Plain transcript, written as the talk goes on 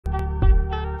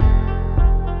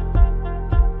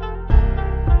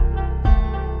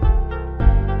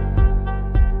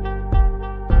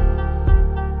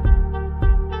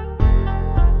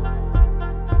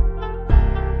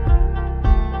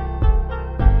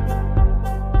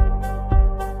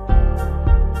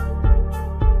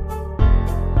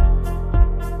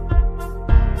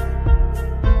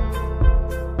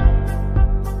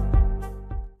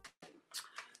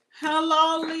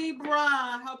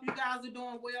guys are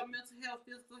doing well. Mental health,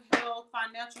 physical health,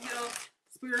 financial health,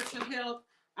 spiritual health,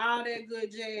 all that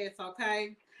good jazz,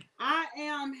 okay? I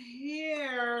am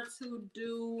here to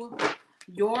do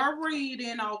your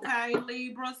reading, okay?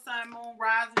 Libra, Sun, Moon,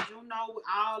 Rising, Juno,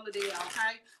 all of that,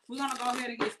 okay? We're going to go ahead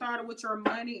and get started with your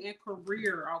money and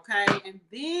career, okay? And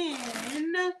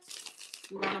then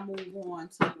we're going to move on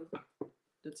to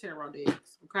the tarot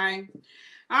decks, okay?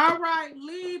 All right,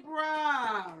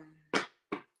 Libra.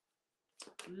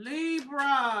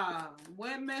 Libra.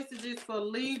 What messages for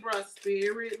Libra,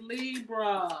 Spirit?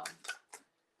 Libra.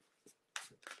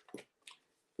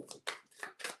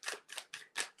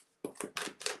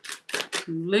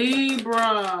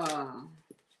 Libra.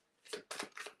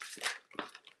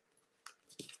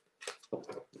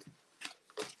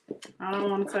 I don't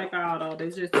want to take all though.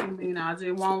 There's just too many. I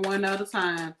just want one at a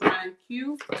time. Thank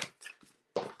you.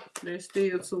 There's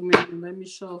still too many. Let me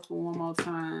shuffle one more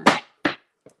time.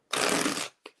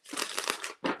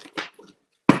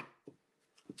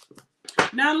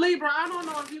 Now, Libra, I don't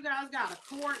know if you guys got a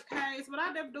court case, but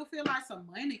I definitely do feel like some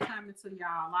money coming to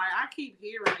y'all. Like, I keep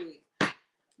hearing it.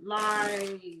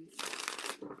 Like,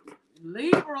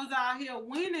 Libra's out here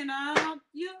winning,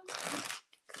 you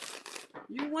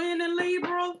winning,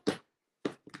 Libra?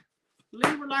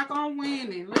 Libra like I'm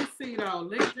winning. Let's see, though.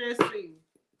 Let's just see.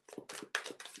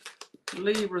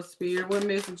 Libra, Spirit. What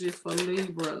messages for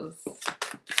Libras?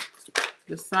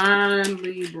 The sign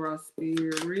Libra,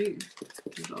 Spirit.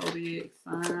 Zodiac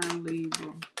sign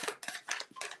Libra.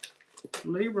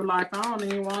 Libra like I don't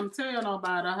even want to tell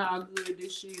nobody how good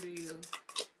this shit is.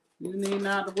 You need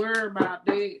not to worry about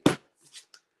that.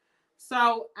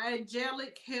 So,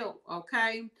 angelic help,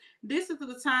 okay? This is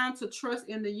the time to trust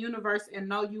in the universe and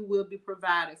know you will be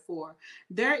provided for.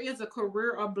 There is a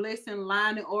career or blessing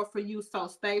lining up for you, so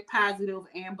stay positive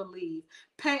and believe.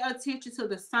 Pay attention to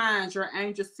the signs your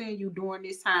angels send you during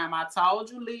this time. I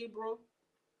told you, Libra.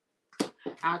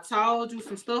 I told you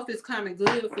some stuff is coming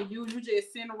good for you. You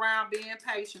just sitting around being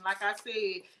patient. Like I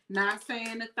said, not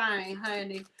saying a thing,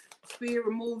 honey.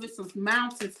 Spirit moving some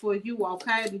mountains for you,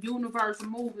 okay? The universe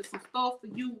moving some stuff for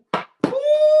you.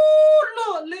 Ooh,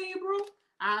 look, Libra.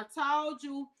 I told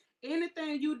you,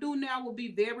 anything you do now will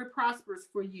be very prosperous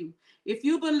for you. If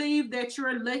you believe that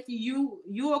you're lucky, you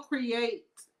will create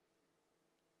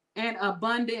an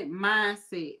abundant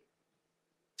mindset.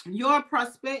 Your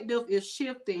perspective is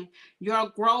shifting, your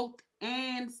growth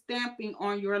and stamping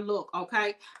on your look,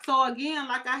 okay? So again,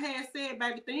 like I had said,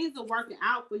 baby, things are working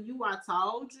out for you. I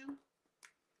told you.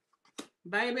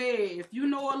 Baby, if you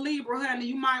know a Libra, honey,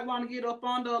 you might want to get up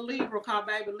under a Libra, because,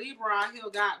 baby, Libra out here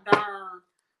got darn,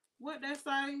 what they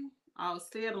say? Oh,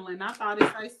 settling. I thought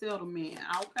it say settlement.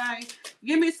 Okay.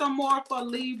 Give me some more for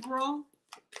Libra.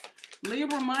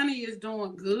 Libra money is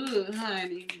doing good,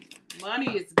 honey.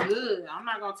 Money is good. I'm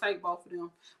not going to take both of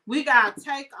them. We got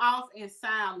take off and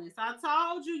silence. I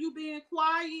told you, you being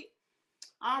quiet.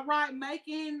 All right,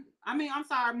 moving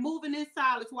in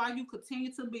silence while you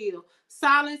continue to build.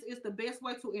 Silence is the best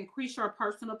way to increase your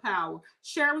personal power.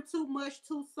 Sharing too much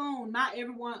too soon. Not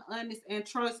everyone honest and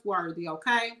trustworthy,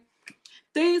 okay?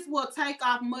 Things will take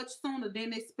off much sooner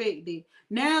than expected.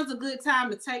 Now's a good time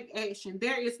to take action.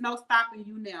 There is no stopping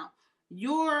you now.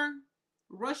 You're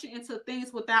rushing into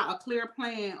things without a clear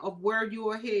plan of where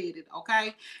you're headed,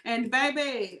 okay? And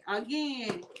baby,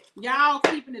 again, y'all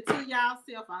keeping it to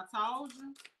y'allself. I told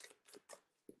you.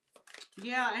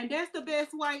 Yeah, and that's the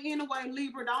best way anyway,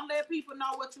 Libra. Don't let people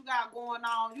know what you got going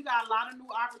on. You got a lot of new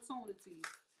opportunities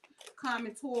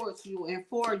coming towards you and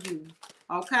for you,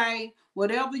 okay?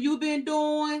 Whatever you've been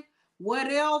doing,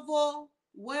 whatever.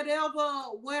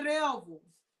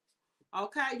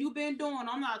 Okay, you've been doing.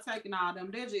 I'm not taking all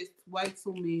them. They're just way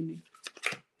too many.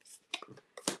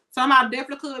 Somebody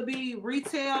definitely could be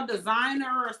retail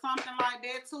designer or something like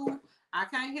that too. I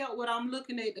can't help what I'm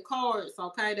looking at the cards,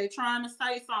 okay? They trying to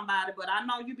say somebody, but I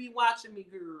know you be watching me,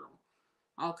 girl.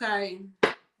 Okay?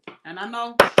 And I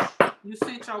know you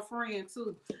sent your friend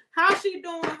too. How she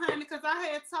doing, honey? Because I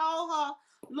had told her,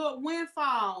 look,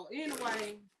 windfall.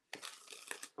 Anyway,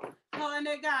 her and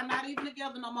that guy not even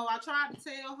together no more. I tried to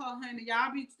tell her, honey, y'all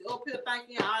be up here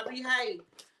thinking I behave.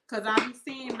 Because I be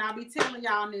seeing and I be telling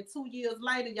y'all, and then 2 years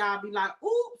later, y'all be like,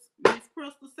 oops, Miss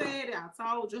Crystal said it. I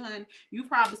told you, honey. You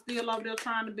probably still over there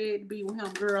trying to beg to be with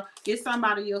him, girl. It's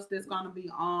somebody else that's going to be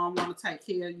want to take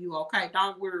care of you, okay?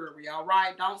 Don't worry, all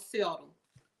right? Don't settle.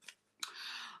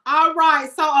 All right,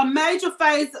 so a major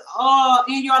phase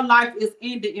in your life is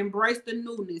ending. Embrace the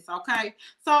newness, okay?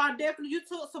 So I definitely, you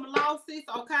took some losses,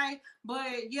 okay?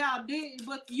 But yeah,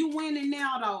 but you winning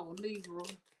now though, Libra.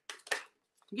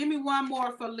 Give me one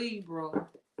more for Libra.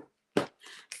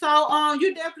 So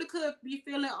you definitely could be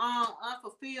feeling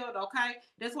unfulfilled, okay?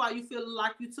 That's why you feeling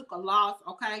like you took a loss,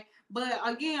 okay? But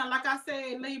again, like I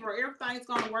said, Libra, everything's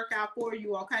gonna work out for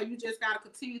you, okay? You just gotta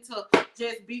continue to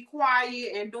just be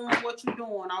quiet and doing what you're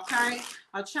doing, okay?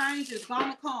 A change is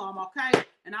gonna come, okay?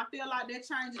 And I feel like that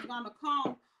change is gonna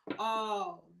come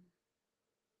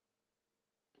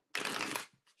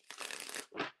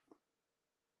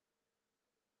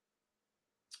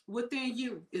within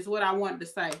you is what I wanted to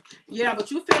say. Yeah, but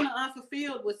you feeling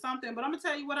unfulfilled with something. But I'm gonna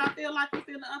tell you what I feel like you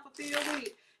feeling unfulfilled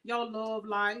with. Your love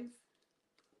life.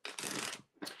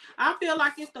 I feel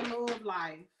like it's the love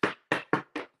life.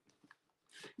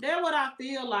 That's what I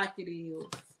feel like it is.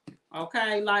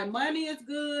 Okay, like money is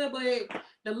good, but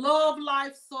the love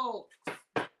life sucks.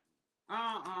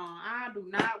 I do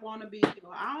not want to be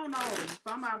here. I don't know.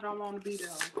 Somebody don't want to be there.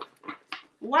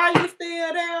 Why you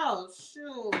still there?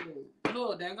 Sure.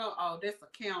 Look, there go. Oh, that's a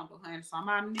candle, honey.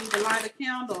 Somebody need to light a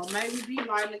candle, or maybe be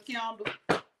lighting a candle.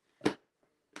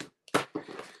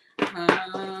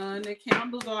 The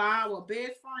candles are our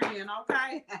best friend,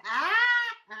 okay?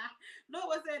 Look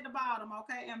what's at the bottom,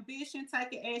 okay? Ambition,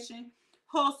 taking action,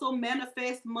 hustle,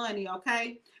 manifest money,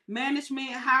 okay?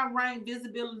 Management, high rank,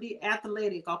 visibility,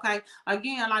 athletic, okay?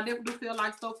 Again, I definitely feel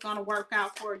like stuff's gonna work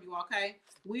out for you, okay?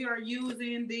 We are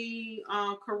using the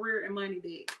career and money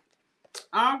deck.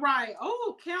 All right.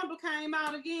 Oh, candle came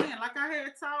out again. Like I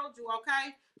had told you,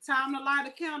 okay? Time to light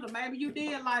a candle. Maybe you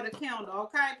did light a candle,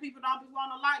 okay? People don't be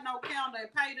wanting to light no candle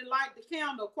and pay to light the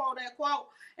candle, quote unquote,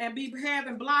 and be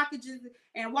having blockages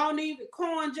and won't even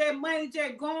coin jet, money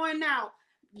jet going out.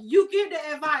 You get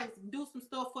the advice. Do some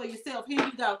stuff for yourself. Here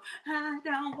you go. I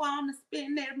don't want to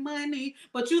spend that money,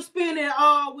 but you spend it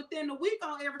all within the week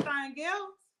on everything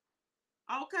else.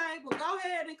 Okay, but go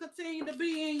ahead and continue to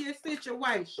be in your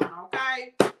situation,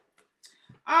 okay?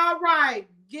 All right,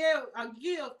 giving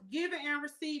and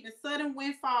receiving, sudden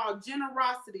windfall,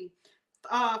 generosity,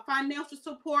 financial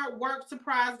support, work,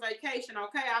 surprise, vacation,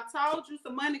 okay? I told you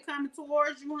some money coming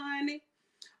towards you, honey.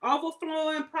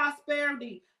 Overflowing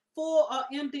prosperity, full or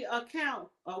empty account,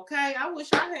 okay? I wish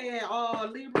I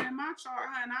had Libra in my chart,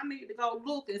 honey. I need to go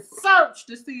look and search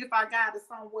to see if I got it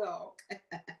somewhere, okay?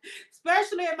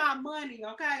 Especially in my money,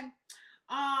 okay?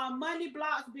 Money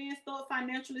blocks, being stuck,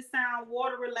 financially sound,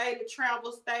 water related,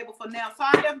 travel stable for now. So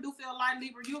I definitely do feel like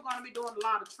Libra, you're gonna be doing a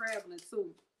lot of traveling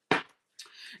too.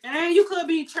 And you could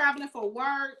be traveling for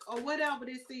work or whatever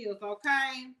this is,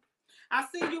 okay? I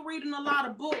see you reading a lot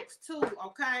of books too,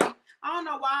 okay? I don't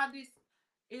know why this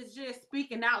is just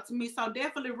speaking out to me. So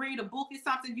definitely read a book. It's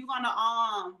something you're gonna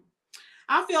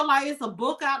I feel like it's a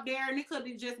book out there and it could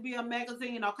just be a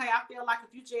magazine, okay? I feel like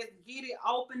if you just get it,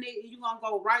 open it, you're going to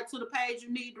go right to the page you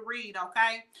need to read,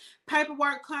 okay?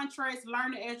 Paperwork, contracts,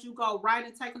 learning as you go,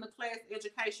 writing, taking a class,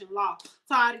 education, law.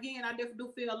 So again, I definitely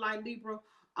do feel like Libra,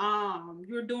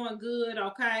 you're doing good,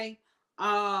 okay?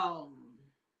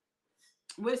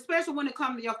 Especially when it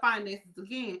comes to your finances.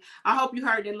 Again, I hope you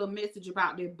heard that little message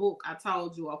about that book I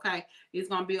told you, okay? It's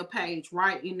going to be a page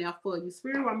right in there for you.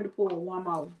 Spirit want me to pull one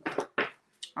more.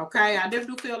 Okay, I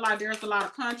definitely feel like there's a lot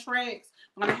of contracts.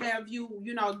 I'm going to have you,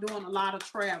 doing a lot of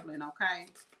traveling, okay?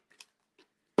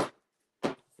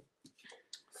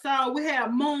 So we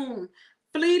have Moon,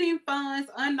 fleeting funds,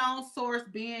 unknown source,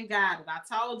 being guided. I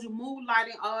told you,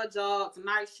 moonlighting, odd jobs,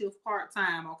 night shift,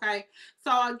 part-time, okay?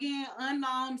 So again,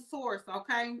 unknown source,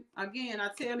 okay? Again, I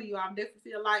tell you, I definitely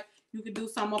feel like you could do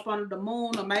something up under the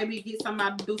moon or maybe get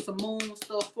somebody to do some moon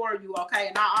stuff for you, okay?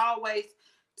 And I always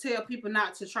tell people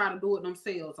not to try to do it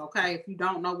themselves, okay? If you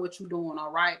don't know what you're doing,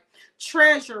 all right?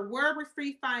 Treasure,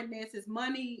 worry-free finances,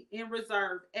 money in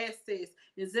reserve, assets,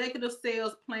 executive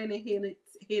sales, planning,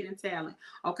 hidden talent,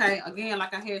 okay? Again,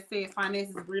 like I had said,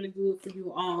 finances is really good for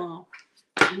you,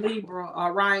 Libra,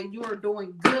 all right? You are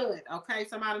doing good, okay?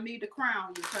 Somebody need to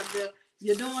crown you because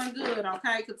you're doing good,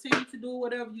 okay? Continue to do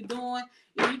whatever you're doing,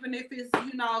 even if it's,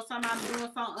 somebody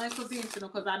doing something unconventional,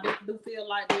 because I definitely do feel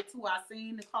like that too. I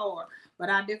seen the card, but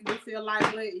I definitely feel like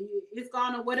it's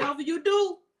gonna, whatever you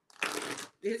do,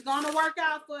 it's gonna work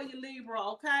out for you, Libra,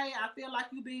 okay? I feel like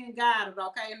you being guided,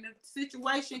 okay? In the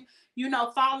situation,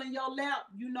 fall in your lap,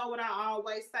 you know what I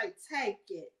always say, take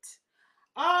it.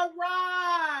 All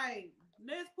right.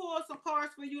 Let's pull some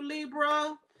cards for you,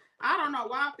 Libra. I don't know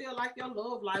why I feel like your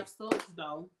love life sucks,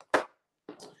 though.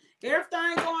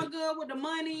 Everything going good with the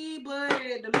money, but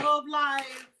the love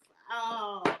life,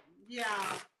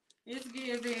 yeah, it's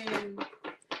giving.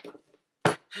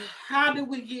 How did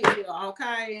we get here?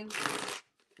 Okay.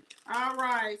 All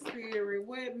right, Spirit.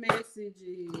 What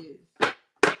messages?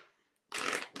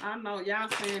 I know y'all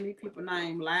saying these people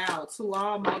name loud too. I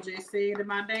almost just said it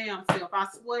my damn self. I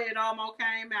swear it almost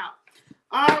came out.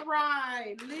 All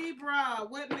right, Libra.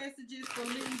 What messages for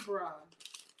Libra?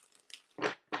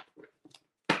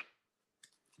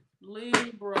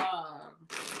 Libra.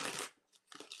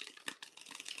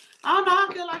 I don't know. I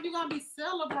feel like you're going to be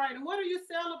celebrating. What are you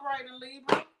celebrating,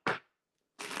 Libra?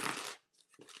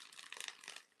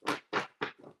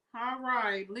 All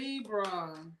right,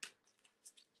 Libra.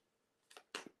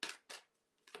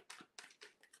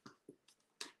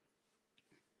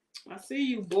 I see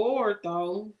you bored,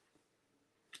 though.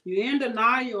 You're in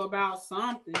denial about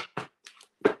something.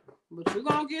 But you're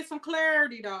going to get some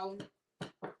clarity, though.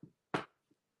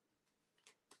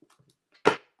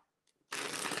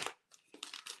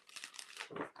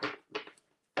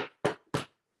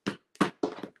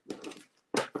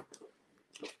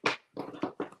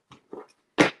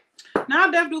 Now,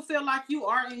 I definitely feel like you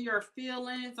are in your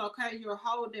feelings, okay? You're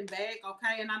holding back,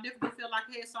 okay? And I definitely feel like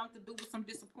it has something to do with some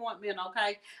disappointment,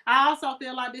 okay? I also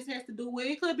feel like this has to do with,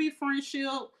 it could be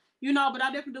friendship, you know, but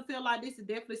I definitely feel like this is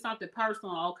definitely something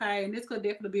personal, okay? And this could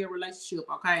definitely be a relationship,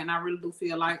 okay? And I really do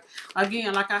feel like,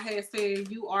 again, like I had said,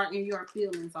 you are in your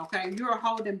feelings, okay? You're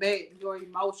holding back your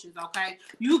emotions, okay?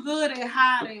 You good at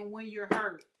hiding when you're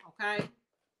hurt, okay?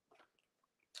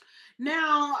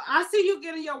 Now, I see you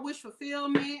getting your wish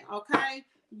fulfillment, okay?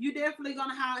 You definitely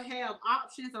going to have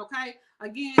options, okay?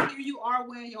 Again, here you are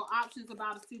weighing your options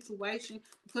about a situation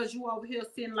because you over here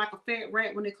sitting like a fat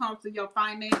rat when it comes to your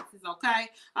finances, okay?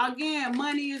 Again,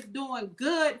 money is doing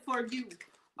good for you,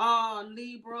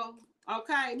 Libra,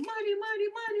 okay? Money, money, money,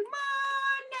 money,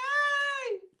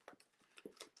 money,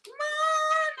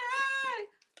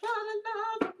 for the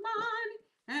love of money.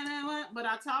 But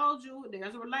I told you,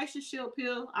 there's a relationship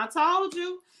here. I told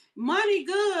you, money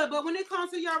good, but when it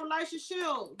comes to your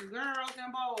relationship, girls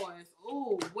and boys,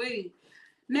 ooh, wait.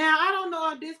 Now, I don't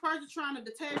know if this person's trying to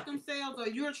detach themselves or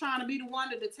you're trying to be the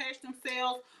one to detach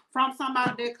themselves from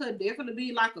somebody that could definitely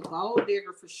be like a gold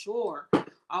digger for sure.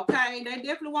 Okay, they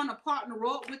definitely want to partner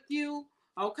up with you,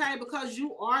 okay, because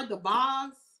you are the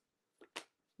boss.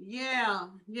 Yeah,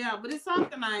 but it's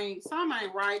something ain't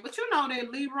right. But you know that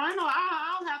Libra, I know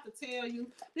I'll have to tell you,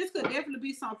 this could definitely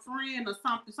be some friend or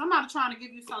something. Somebody trying to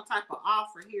give you some type of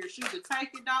offer here. Should you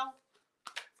take it though?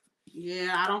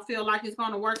 Yeah, I don't feel like it's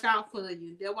gonna work out for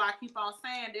you. That's why I keep on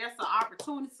saying there's some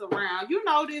opportunities around. You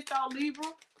know this though,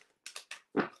 Libra.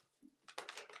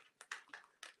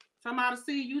 Somebody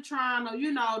see you trying to,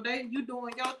 you know, you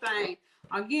doing your thing.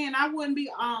 Again, I wouldn't be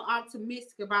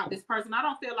optimistic about this person. I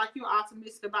don't feel like you're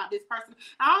optimistic about this person.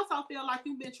 I also feel like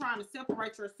you've been trying to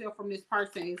separate yourself from this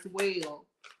person as well.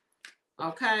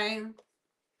 Okay.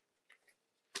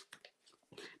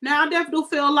 Now, I definitely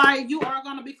feel like you are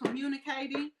going to be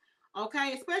communicating.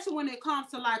 Okay. Especially when it comes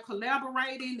to like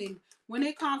collaborating and when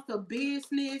it comes to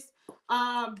business.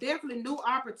 Definitely new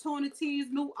opportunities,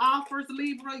 new offers,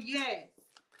 Libra. Yes.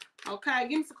 Okay,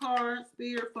 give me some cards,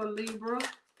 Spirit, for Libra.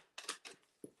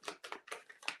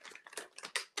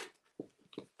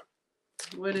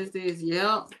 What is this?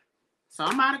 Yep.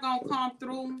 Somebody gonna come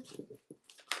through.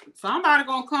 Somebody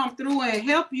gonna come through and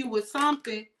help you with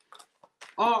something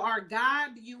or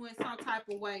guide you in some type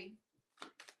of way.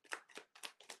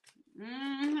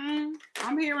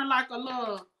 I'm hearing like a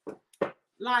little,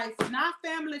 like not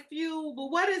family feud, but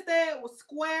what is that? With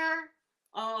square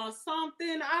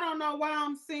something? I don't know why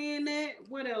I'm seeing that.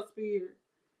 What else, Spirit?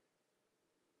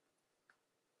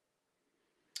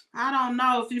 I don't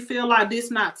know if you feel like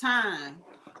this not time.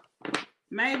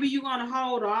 Maybe you're going to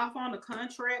hold off on the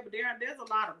contract, but there's a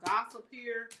lot of gossip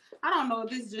here. I don't know if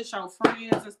this is just your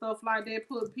friends and stuff like that.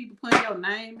 People putting your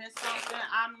name in something.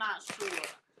 I'm not sure,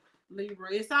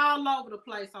 Libra. It's all over the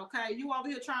place, okay? You over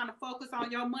here trying to focus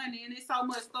on your money, and there's so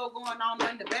much stuff going on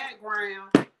in the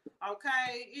background,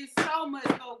 okay? It's so much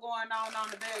stuff going on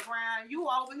in the background. You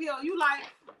over here, you like,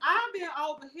 I've been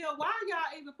over here. Why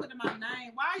y'all even putting my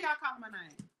name? Why y'all calling my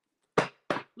name?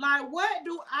 Like, what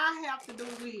do I have to do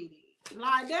with it?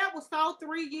 Like, that was so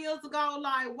 3 years ago.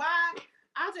 Like, why?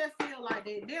 I just feel like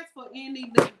that. That's for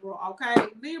any Libra, okay?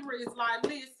 Libra is like,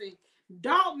 listen,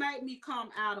 don't make me come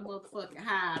out of motherfucking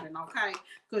hiding, okay?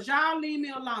 Because y'all leave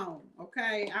me alone,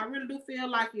 okay? I really do feel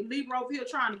like you Libra over here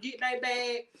trying to get their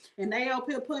bag, and they up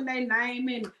here putting their name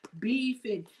in beef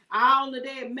and all of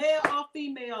that, male or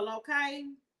female, okay?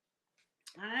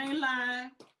 I ain't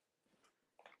lying.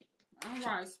 All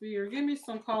right, Spirit, give me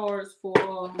some cards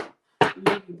for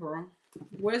Libra.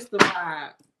 What's the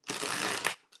vibe?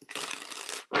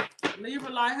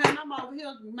 Libra like, hey, I'm over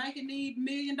here making these $1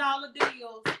 million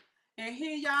deals, and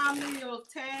here y'all live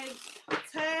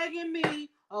tagging me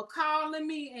or calling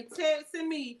me and texting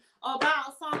me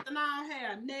about something I don't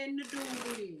have nothing to do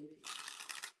with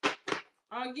it.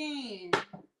 Again,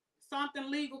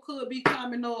 Something legal could be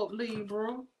coming up,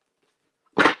 Libra.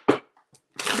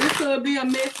 This could be a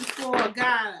message for a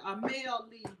guy, a male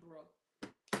Libra.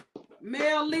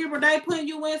 Male Libra, they putting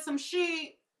you in some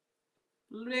shit.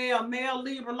 Yeah, male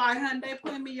Libra, like, honey, they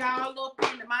put me all up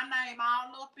in it. My name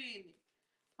all up in it.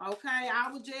 Okay,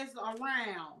 I was just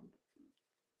around.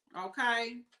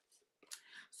 Okay.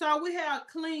 So we have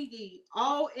clingy,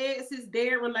 old exes,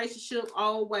 dead relationship,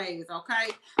 old ways.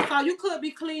 Okay. So you could be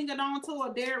clinging on to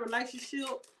a dead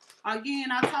relationship.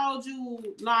 Again, I told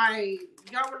you, like,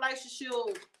 your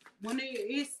relationship, when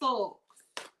it sucks.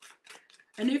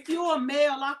 And if you're a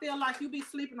male, I feel like you be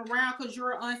sleeping around because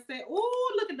you're unset.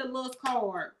 Ooh, look at the little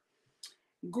card.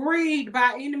 Greed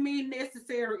by any means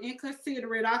necessary,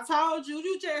 inconsiderate. I told you,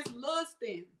 you just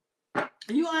lusting.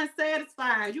 You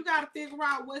unsatisfied. You got to figure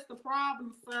out what's the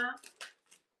problem, sir.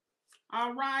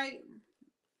 All right.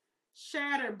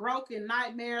 Shattered, broken,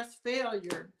 nightmares,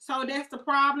 failure. So that's the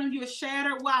problem. You're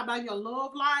shattered. Why? By your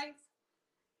love life?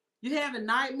 You having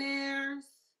nightmares?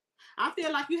 I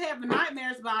feel like you having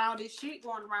nightmares about all this shit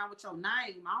going around with your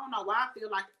name. I don't know why I feel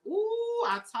like, ooh,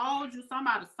 I told you,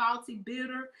 somebody salty,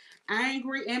 bitter,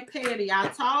 angry, and petty. I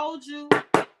told you.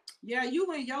 Yeah, you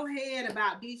in your head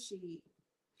about this shit.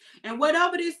 And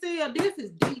whatever this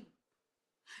is deep.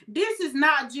 This is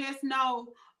not just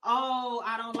no, oh,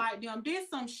 I don't like them. This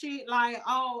some shit like,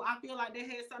 oh, I feel like they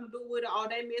had something to do with it. Oh,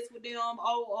 they mess with them.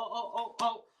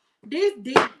 Oh. This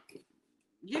deep.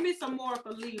 Give me some more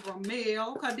for Libra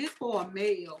male, because this for a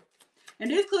male.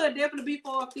 And this could definitely be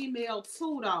for a female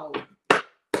too, though.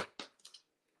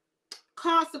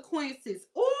 Consequences.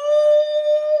 Ooh,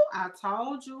 I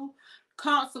told you.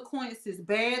 Consequences.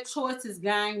 Bad choices,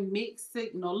 gang, mixed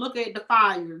signal. Look at the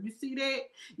fire. You see that?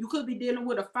 You could be dealing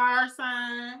with a fire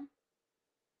sign.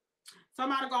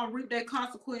 Somebody gonna reap their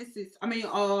consequences. I mean,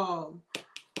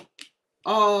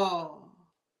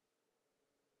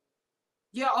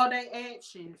 yeah, or their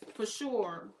actions, for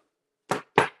sure. You're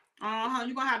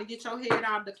gonna have to get your head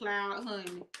out of the cloud,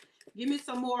 honey. Give me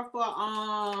some more for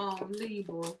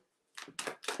Libra.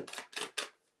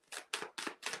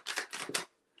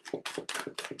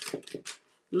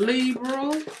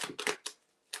 Libra.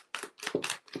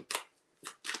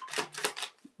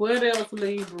 What else,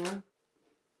 Libra?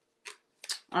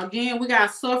 Again, we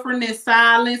got suffering in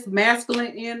silence,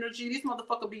 masculine energy. This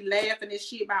motherfucker be laughing and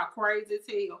shit about crazy as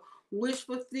hell.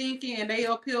 Wishful thinking, and they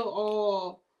up here,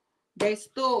 or they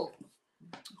stuck.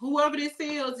 Whoever this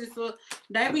is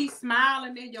they be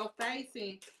smiling in your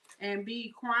face and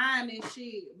be crying and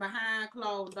shit behind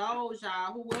closed doors,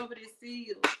 y'all. Whoever this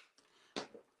is.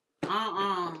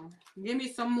 Give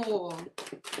me some more.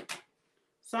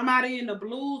 Somebody in the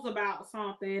blues about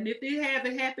something. And if it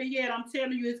hasn't happened yet, I'm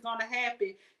telling you it's gonna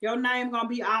happen. Your name gonna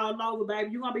be all over,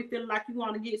 baby. You're gonna be feeling like you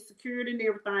want to get secured and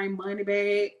everything, money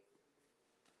bag.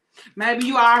 Maybe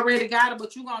you already got it,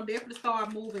 but you're gonna definitely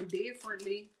start moving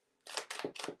differently.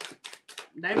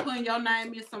 They putting your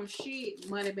name in some shit,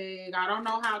 money bag. I don't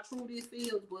know how true this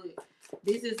is, but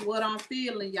this is what I'm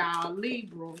feeling, y'all.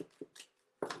 Libra.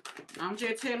 I'm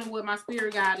just telling what my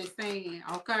spirit guide is saying,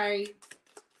 okay?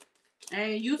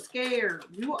 And you scared.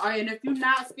 And if you're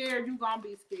not scared, you're gonna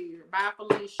be scared. Bye,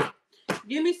 Felicia.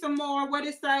 Give me some more. What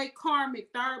it say? Karmic,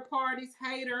 third parties,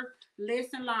 hater,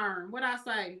 lesson learned. What I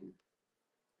say?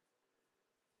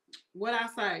 What I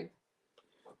say?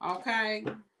 Okay.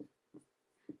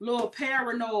 Little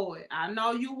paranoid. I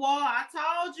know you are. I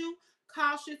told you.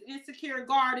 Cautious, insecure,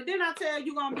 guarded. Then I tell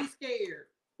you gonna be scared.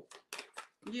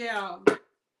 Yeah.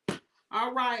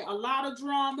 All right. A lot of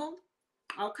drama.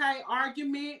 Okay.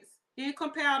 Arguments.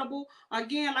 Incompatible.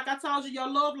 Again, like I told you, your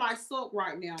love life sucks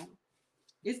right now.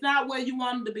 It's not where you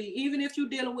want it to be. Even if you're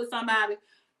dealing with somebody,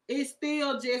 it's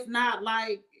still just not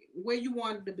like where you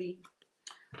want it to be.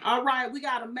 All right, we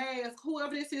got a mask.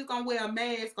 Whoever this is gonna wear a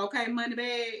mask, okay, money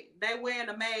bag. They wearing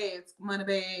a mask, money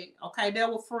bag. Okay, they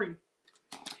were free.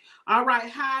 All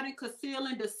right, hiding,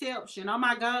 concealing, deception. Oh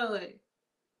my God.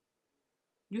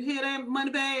 You hear that,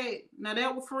 money bag? Now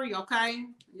that was free, okay?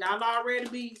 Y'all already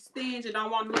be stingy.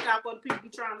 Don't want to look out for the people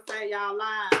trying to say y'all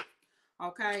lies.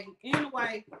 Okay.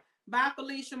 Anyway, bye,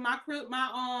 Felicia.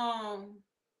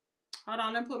 Hold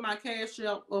on, let me put my cash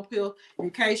up here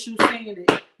in case you send it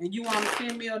and you want to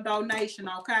send me a donation,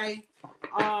 okay?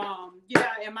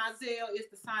 Yeah, and my Zelle is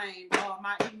the same.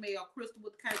 My email, crystal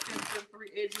with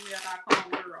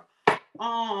K773@gmail.com, girl.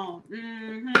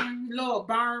 Lord,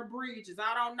 burn bridges.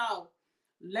 I don't know.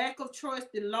 Lack of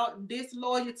trust and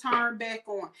disloyal turn back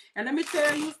on. And let me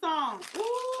tell you something.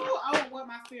 What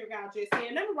my spirit guide just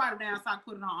said. Let me write it down so I can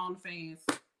put it on OnlyFans.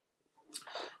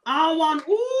 I don't want.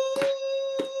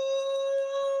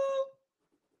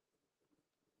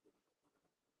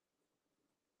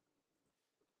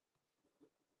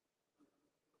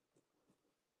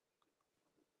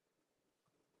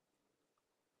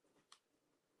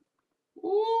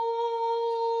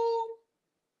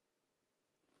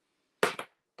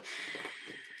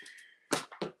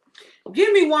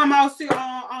 Give me one more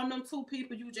on them two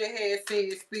people you just had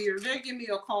said, Spirit. Just give me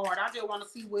a card. I just want to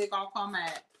see where it's going to come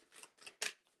at.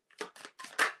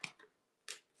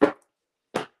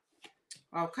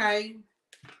 Okay.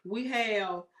 We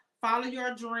have follow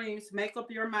your dreams, make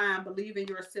up your mind, believe in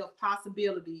yourself,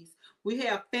 possibilities. We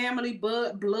have family,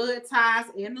 blood ties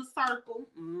in the circle.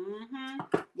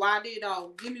 Why did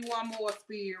give me one more,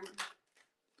 Spirit.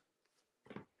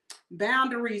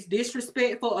 Boundaries,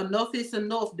 disrespectful, enough is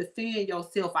enough. Defend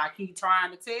yourself. I keep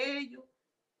trying to tell you.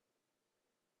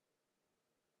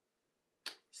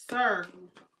 Sir.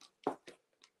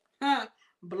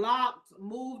 Blocked,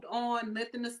 moved on,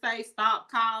 nothing to say,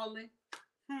 stop calling.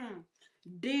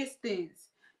 Distance,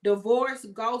 divorce,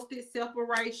 ghosted,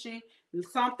 separation,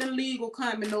 something legal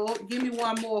coming up. Give me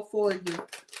one more for you.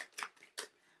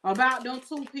 About them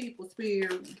two people,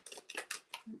 Spirit.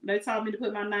 They told me to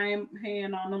put my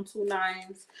hand on them two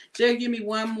names. Just give me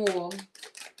one more.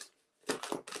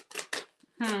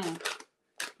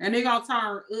 And they're gonna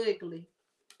turn ugly.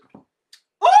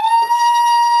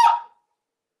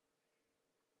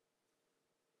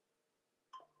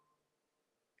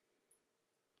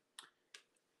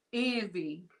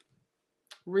 Envy,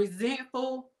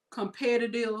 resentful,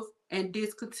 competitive, and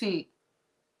discontent.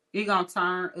 It gonna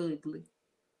turn ugly.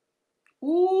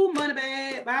 Ooh, money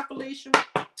bad. Bye, Felicia.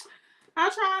 I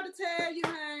tried to tell you,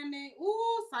 honey.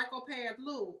 Ooh, psychopath.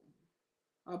 Look,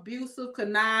 abusive,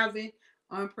 conniving,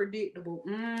 unpredictable.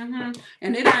 And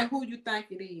it ain't who you think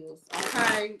it is.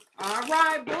 Okay. All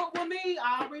right. Book with me.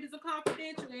 All readers are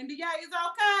confidential. NDA is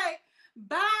okay.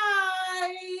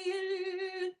 Bye.